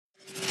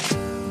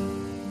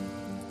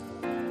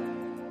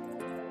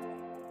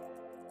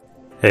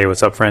Hey,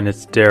 what's up, friend?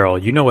 It's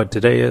Daryl. You know what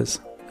today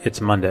is?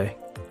 It's Monday.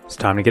 It's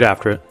time to get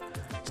after it.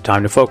 It's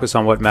time to focus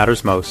on what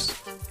matters most.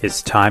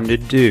 It's time to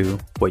do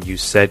what you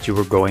said you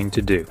were going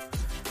to do.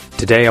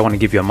 Today, I want to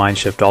give you a mind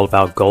shift all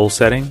about goal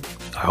setting.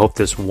 I hope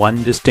this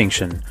one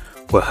distinction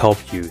will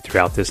help you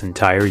throughout this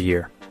entire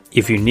year.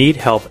 If you need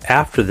help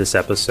after this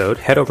episode,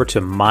 head over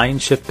to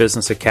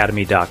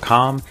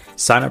MindShiftBusinessAcademy.com,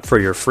 sign up for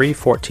your free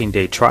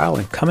 14-day trial,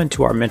 and come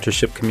into our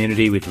mentorship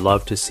community. We'd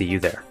love to see you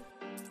there.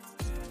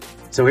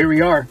 So here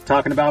we are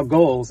talking about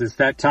goals. It's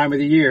that time of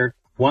the year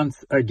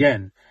once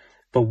again.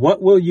 But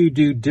what will you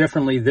do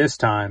differently this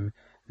time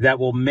that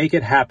will make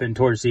it happen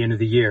towards the end of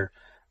the year?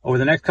 Over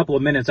the next couple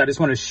of minutes, I just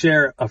want to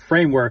share a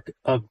framework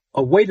of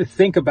a way to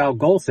think about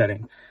goal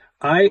setting.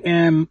 I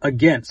am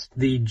against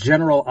the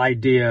general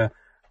idea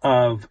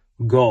of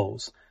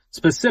goals,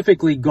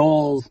 specifically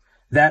goals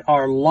that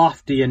are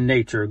lofty in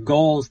nature,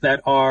 goals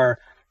that are,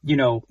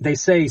 they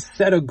say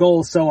set a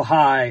goal so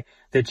high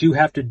that you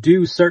have to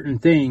do certain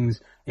things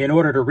in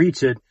order to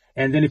reach it.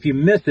 And then if you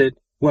miss it,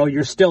 well,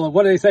 you're still,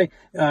 what do they say?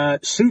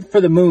 Shoot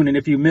for the moon. And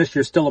if you miss,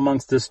 you're still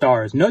amongst the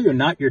stars. No, you're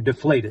not. You're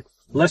deflated.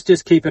 Let's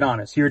just keep it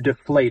honest. You're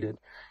deflated.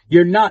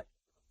 You're not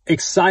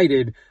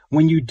excited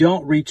when you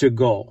don't reach a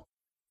goal.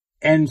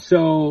 And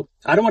so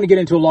I don't want to get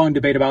into a long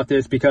debate about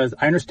this because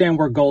I understand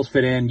where goals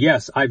fit in.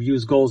 Yes, I've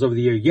used goals over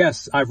the year.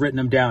 Yes, I've written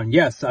them down.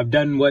 Yes, I've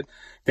done what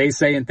they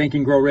say in Think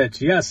and Grow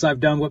Rich. Yes, I've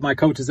done what my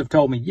coaches have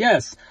told me.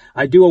 Yes,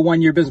 I do a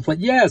 1-year business plan.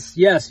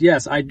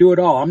 Yes, I do it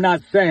all. I'm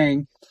not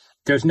saying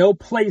there's no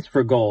place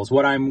for goals.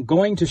 What I'm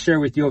going to share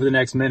with you over the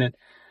next minute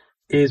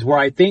is where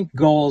I think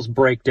goals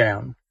break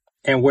down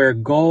and where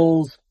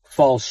goals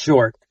fall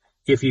short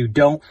if you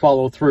don't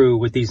follow through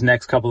with these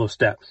next couple of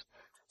steps.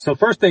 So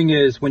first thing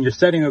is, when you're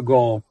setting a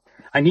goal,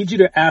 I need you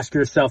to ask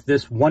yourself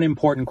this one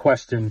important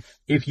question.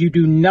 If you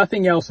do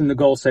nothing else in the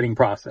goal setting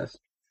process,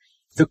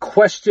 the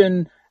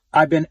question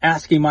I've been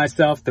asking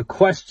myself, the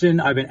question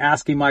I've been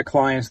asking my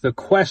clients, the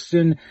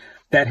question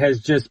that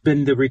has just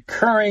been the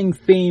recurring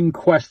theme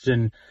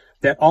question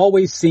that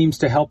always seems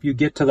to help you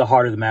get to the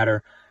heart of the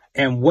matter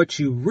and what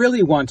you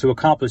really want to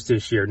accomplish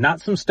this year. Not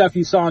some stuff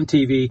you saw on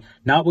TV,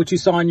 not what you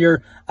saw on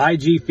your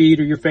IG feed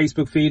or your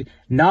Facebook feed,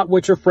 not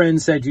what your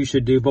friends said you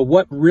should do, but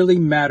what really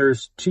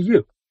matters to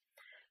you.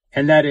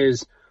 And that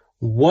is,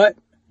 what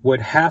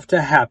would have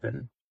to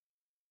happen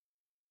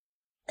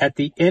at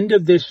the end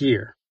of this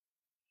year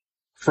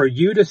for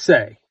you to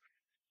say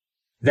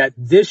that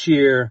this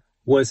year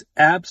was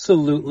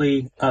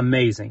absolutely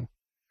amazing?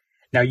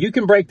 Now, you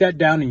can break that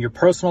down in your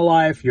personal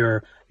life,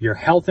 your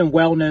health and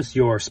wellness,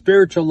 your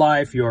spiritual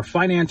life, your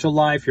financial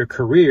life, your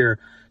career.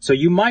 So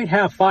you might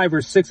have 5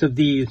 or 6 of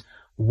these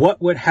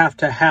what would have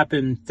to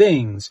happen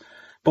things.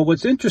 But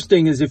what's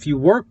interesting is if you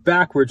work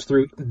backwards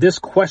through this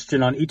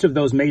question on each of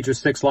those major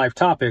 6 life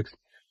topics,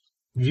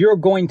 you're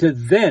going to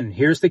then,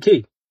 here's the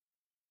key,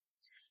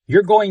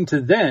 you're going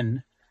to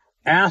then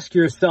ask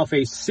yourself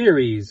a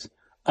series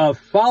of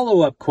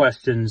follow-up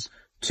questions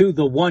to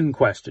the one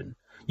question.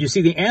 You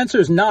see, the answer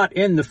is not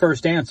in the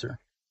first answer.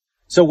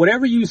 So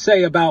whatever you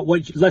say about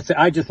let's say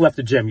I just left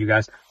the gym, you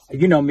guys,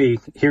 you know me,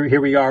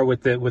 here we are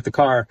with the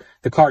car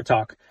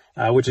talk,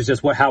 which is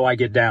just how I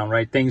get down,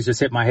 right? Things just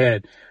hit my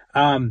head.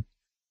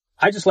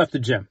 I just left the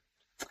gym.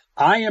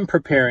 I am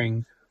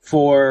preparing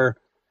for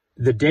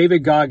the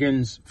David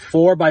Goggins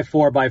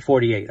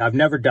 4x4x48. I've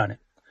never done it.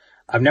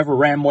 I've never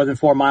ran more than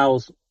 4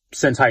 miles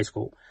since high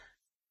school.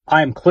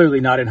 I am clearly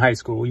not in high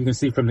school. You can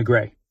see from the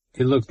gray.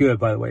 It looks good,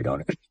 by the way,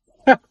 don't it?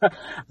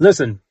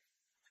 Listen,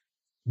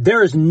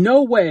 there is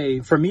no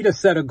way for me to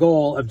set a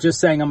goal of just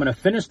saying I'm going to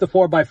finish the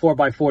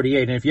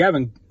 4x4x48. And if you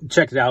haven't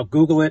checked it out,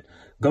 Google it,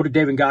 go to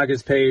David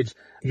Goggins' page.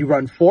 You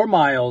run 4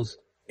 miles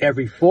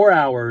every 4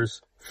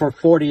 hours for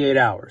 48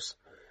 hours.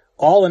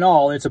 All in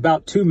all, it's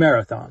about 2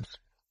 marathons.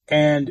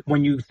 And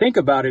when you think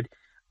about it,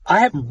 I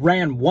haven't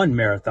ran 1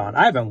 marathon.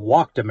 I haven't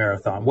walked a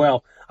marathon.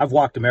 Well, I've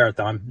walked a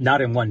marathon,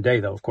 not in one day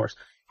though, of course.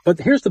 But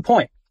here's the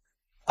point.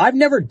 I've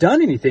never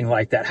done anything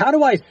like that. How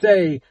do I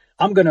say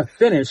I'm going to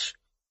finish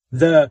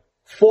the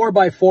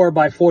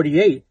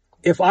 4x4x48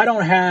 if I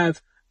don't have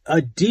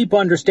a deep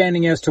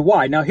understanding as to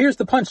why? Now, here's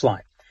the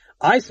punchline.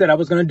 I said I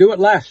was going to do it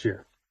last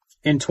year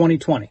in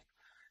 2020.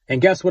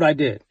 And guess what I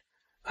did?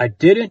 I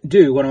didn't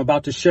do what I'm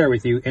about to share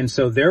with you. And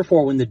so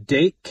therefore, when the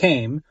date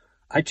came,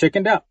 I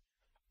chickened out.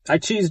 I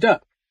cheesed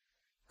up.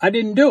 I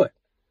didn't do it.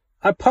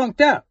 I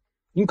punked out.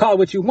 You can call it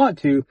what you want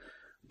to,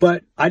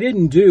 but I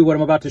didn't do what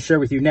I'm about to share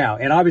with you now.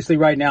 And obviously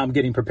right now I'm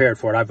getting prepared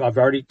for it. I've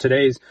already,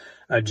 today's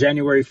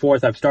January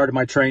 4th. I've started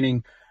my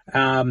training.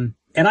 And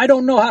I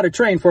don't know how to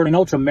train for an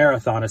ultra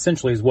marathon,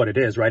 essentially is what it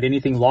is, right?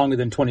 Anything longer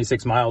than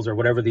 26 miles or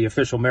whatever the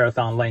official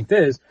marathon length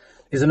is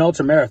an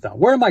ultra marathon.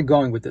 Where am I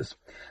going with this?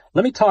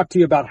 Let me talk to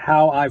you about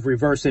how I've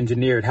reverse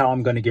engineered how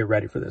I'm going to get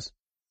ready for this.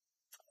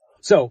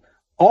 So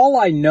all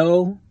I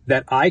know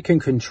that I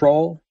can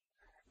control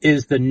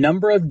is the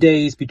number of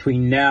days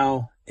between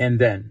now and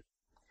then.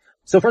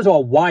 So first of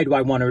all, why do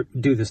I want to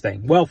do this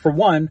thing? Well, for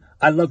one,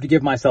 I love to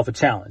give myself a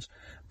challenge,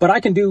 but I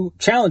can do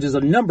challenges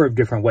a number of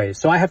different ways.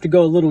 So I have to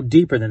go a little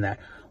deeper than that.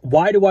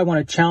 why do I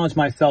want to challenge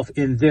myself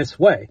in this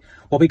way?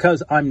 Well,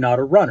 because I'm not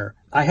a runner.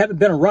 I haven't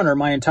been a runner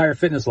my entire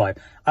fitness life.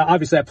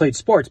 Obviously, I played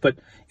sports, but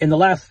in the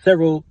last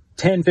several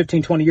 10,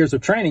 15, 20 years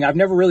of training, I've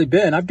never really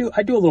been. I do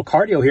a little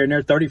cardio here and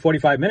there, 30,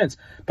 45 minutes,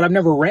 but I've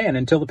never ran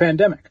until the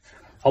pandemic.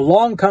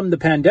 Along come the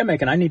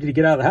pandemic, and I needed to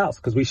get out of the house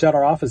because we shut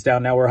our office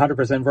down. Now we're a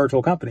 100%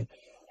 virtual company.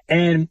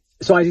 And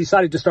so I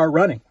decided to start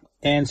running.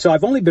 And so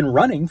I've only been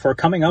running for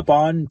coming up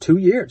on 2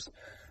 years,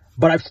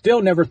 but I've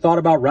still never thought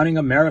about running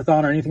a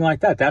marathon or anything like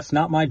that. That's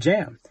not my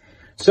jam.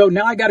 So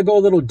now I got to go a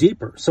little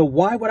deeper. So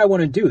why would I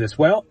want to do this?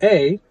 Well,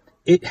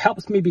 it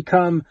helps me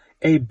become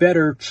a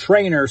better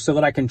trainer so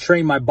that I can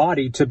train my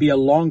body to be a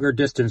longer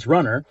distance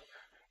runner.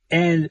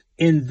 And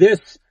in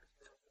this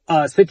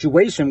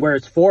situation where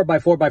it's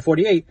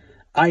 4x4x48,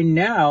 I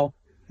now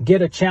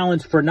get a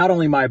challenge for not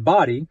only my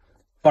body,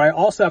 but I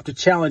also have to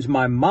challenge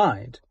my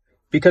mind.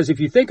 Because if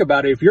you think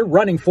about it, if you're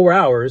running 4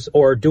 hours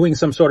or doing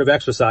some sort of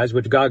exercise,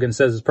 which Goggins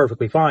says is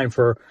perfectly fine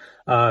for,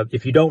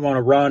 if you don't want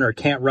to run or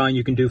can't run,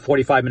 you can do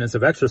 45 minutes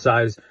of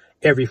exercise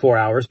every 4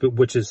 hours, but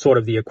which is sort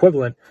of the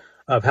equivalent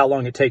of how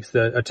long it takes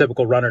a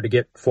typical runner to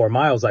get 4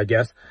 miles, I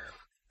guess.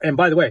 And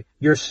by the way,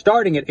 you're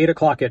starting at 8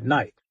 o'clock at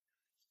night.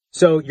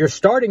 So you're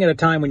starting at a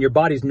time when your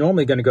body's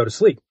normally going to go to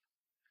sleep.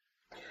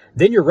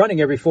 Then you're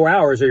running every 4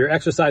 hours or you're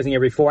exercising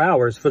every 4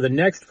 hours for the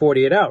next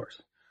 48 hours.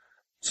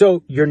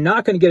 So you're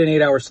not going to get an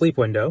 8-hour sleep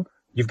window.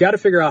 You've got to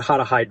figure out how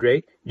to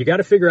hydrate. You got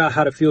to figure out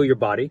how to fuel your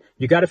body.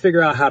 You got to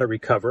figure out how to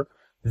recover.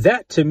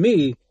 That to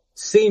me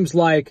seems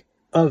like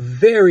a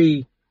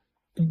very,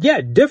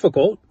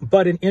 difficult,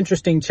 but an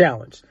interesting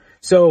challenge.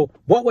 So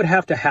what would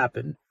have to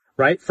happen,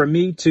 right, for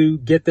me to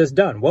get this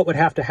done? What would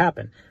have to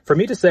happen for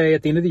me to say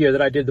at the end of the year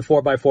that I did the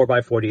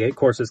 4x4x48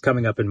 courses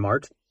coming up in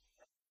March?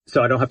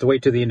 So I don't have to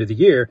wait till the end of the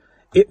year.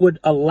 It would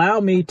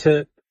allow me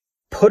to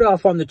put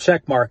off on the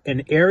check mark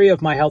an area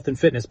of my health and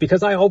fitness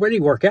because I already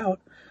work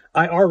out.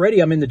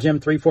 I'm in the gym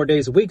 3-4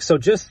 days a week. So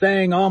just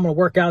saying, I'm going to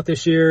work out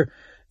this year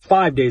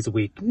 5 days a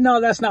week.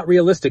 No, that's not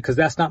realistic because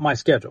that's not my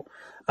schedule.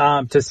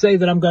 To say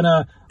that I'm going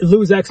to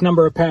lose X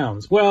number of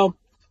pounds. Well,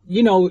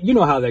 you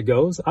know how that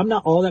goes. I'm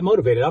not all that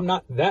motivated. I'm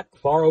not that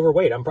far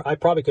overweight. I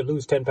probably could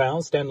lose 10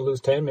 pounds, stand to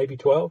lose 10, maybe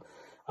 12.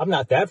 I'm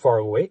not that far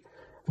overweight,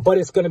 but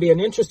it's going to be an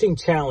interesting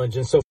challenge.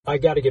 And so I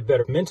got to get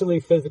better mentally,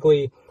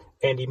 physically,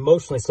 and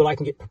emotionally so I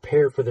can get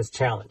prepared for this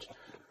challenge.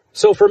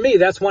 So for me,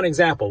 that's one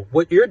example.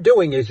 What you're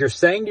doing is you're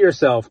saying to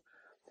yourself,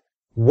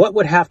 what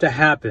would have to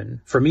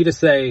happen for me to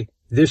say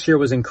this year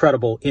was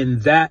incredible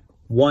in that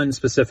one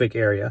specific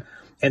area?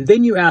 And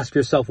then you ask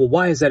yourself, well,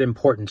 why is that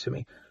important to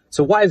me?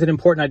 So why is it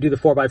important I do the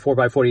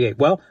 4x4x48?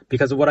 Well,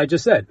 because of what I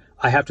just said.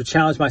 I have to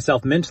challenge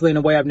myself mentally in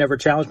a way I've never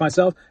challenged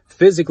myself,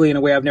 physically in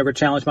a way I've never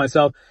challenged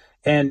myself.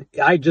 And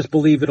I just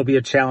believe it'll be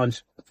a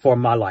challenge for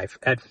my life.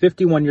 At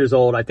 51 years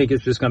old, I think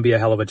it's just going to be a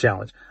hell of a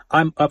challenge.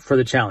 I'm up for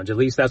the challenge. At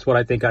least that's what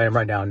I think I am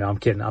right now. No, I'm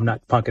kidding. I'm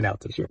not punking out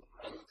this year.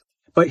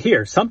 But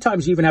here,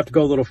 sometimes you even have to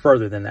go a little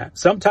further than that.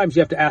 Sometimes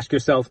you have to ask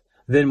yourself,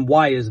 then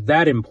why is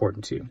that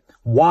important to you?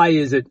 Why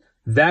is it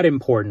that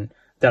important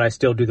that I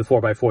still do the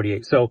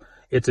 4x48? So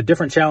it's a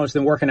different challenge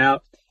than working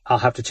out. I'll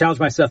have to challenge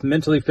myself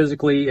mentally,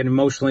 physically, and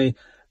emotionally.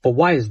 But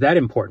why is that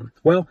important?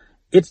 Well,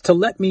 it's to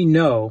let me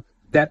know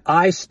that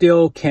I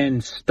still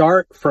can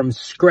start from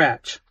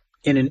scratch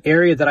in an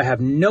area that I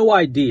have no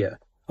idea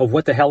of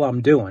what the hell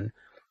I'm doing.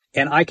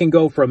 And I can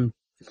go from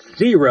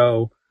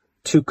 0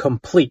 to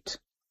complete.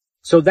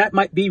 So that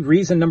might be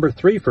reason number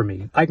 3 for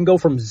me. I can go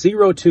from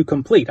 0 to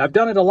complete. I've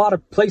done it a lot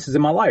of places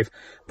in my life,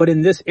 but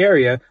in this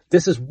area,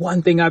 this is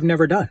one thing I've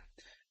never done.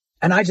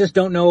 And I just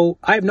don't know.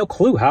 I have no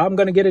clue how I'm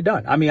going to get it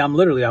done. I mean,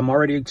 I'm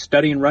already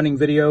studying running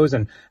videos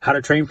and how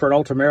to train for an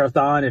ultra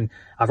marathon. And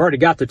I've already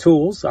got the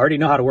tools. I already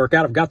know how to work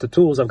out. I've got the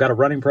tools. I've got a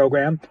running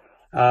program.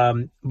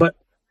 But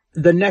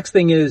the next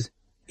thing is,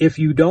 if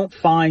you don't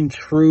find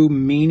true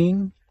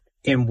meaning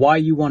in why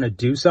you want to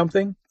do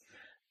something,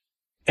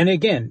 and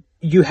again,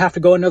 you have to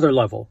go another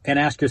level and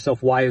ask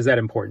yourself, why is that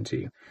important to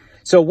you?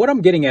 So what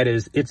I'm getting at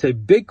is, it's a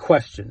big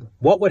question.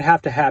 What would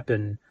have to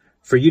happen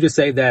for you to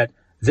say that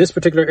this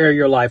particular area of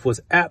your life was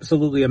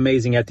absolutely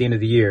amazing at the end of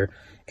the year?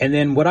 And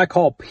then what I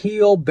call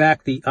peel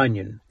back the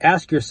onion.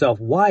 Ask yourself,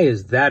 why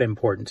is that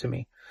important to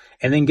me?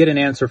 And then get an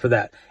answer for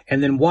that.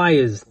 And then why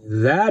is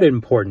that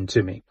important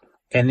to me?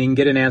 And then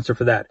get an answer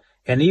for that.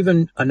 And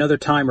even another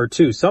time or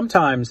two.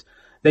 Sometimes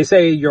they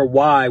say your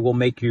why will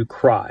make you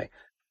cry.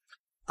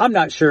 I'm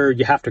not sure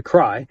you have to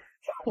cry,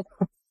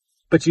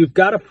 but you've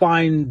got to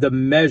find the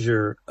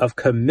measure of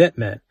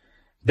commitment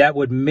that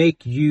would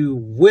make you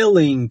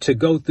willing to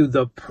go through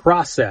the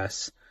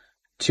process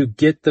to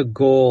get the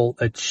goal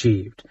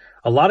achieved.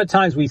 A lot of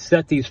times we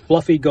set these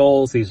fluffy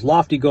goals, these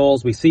lofty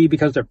goals we see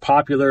because they're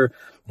popular,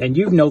 and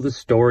you know the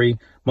story.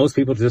 Most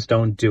people just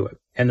don't do it.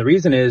 And the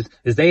reason is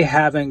they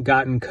haven't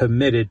gotten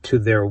committed to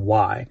their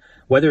why.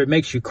 Whether it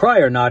makes you cry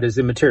or not is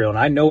immaterial. And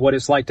I know what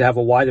it's like to have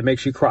a why that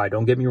makes you cry.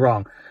 Don't get me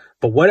wrong.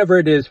 But whatever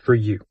it is for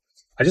you,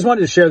 I just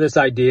wanted to share this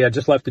idea. I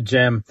just left the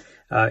gym.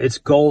 It's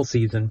goal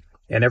season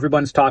and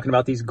everyone's talking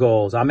about these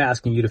goals. I'm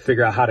asking you to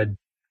figure out how to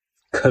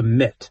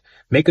commit,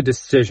 make a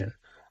decision.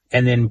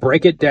 and then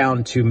break it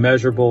down to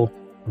measurable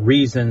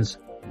reasons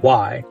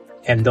why.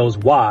 And those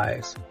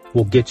whys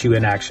will get you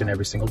in action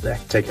every single day.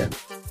 Take care.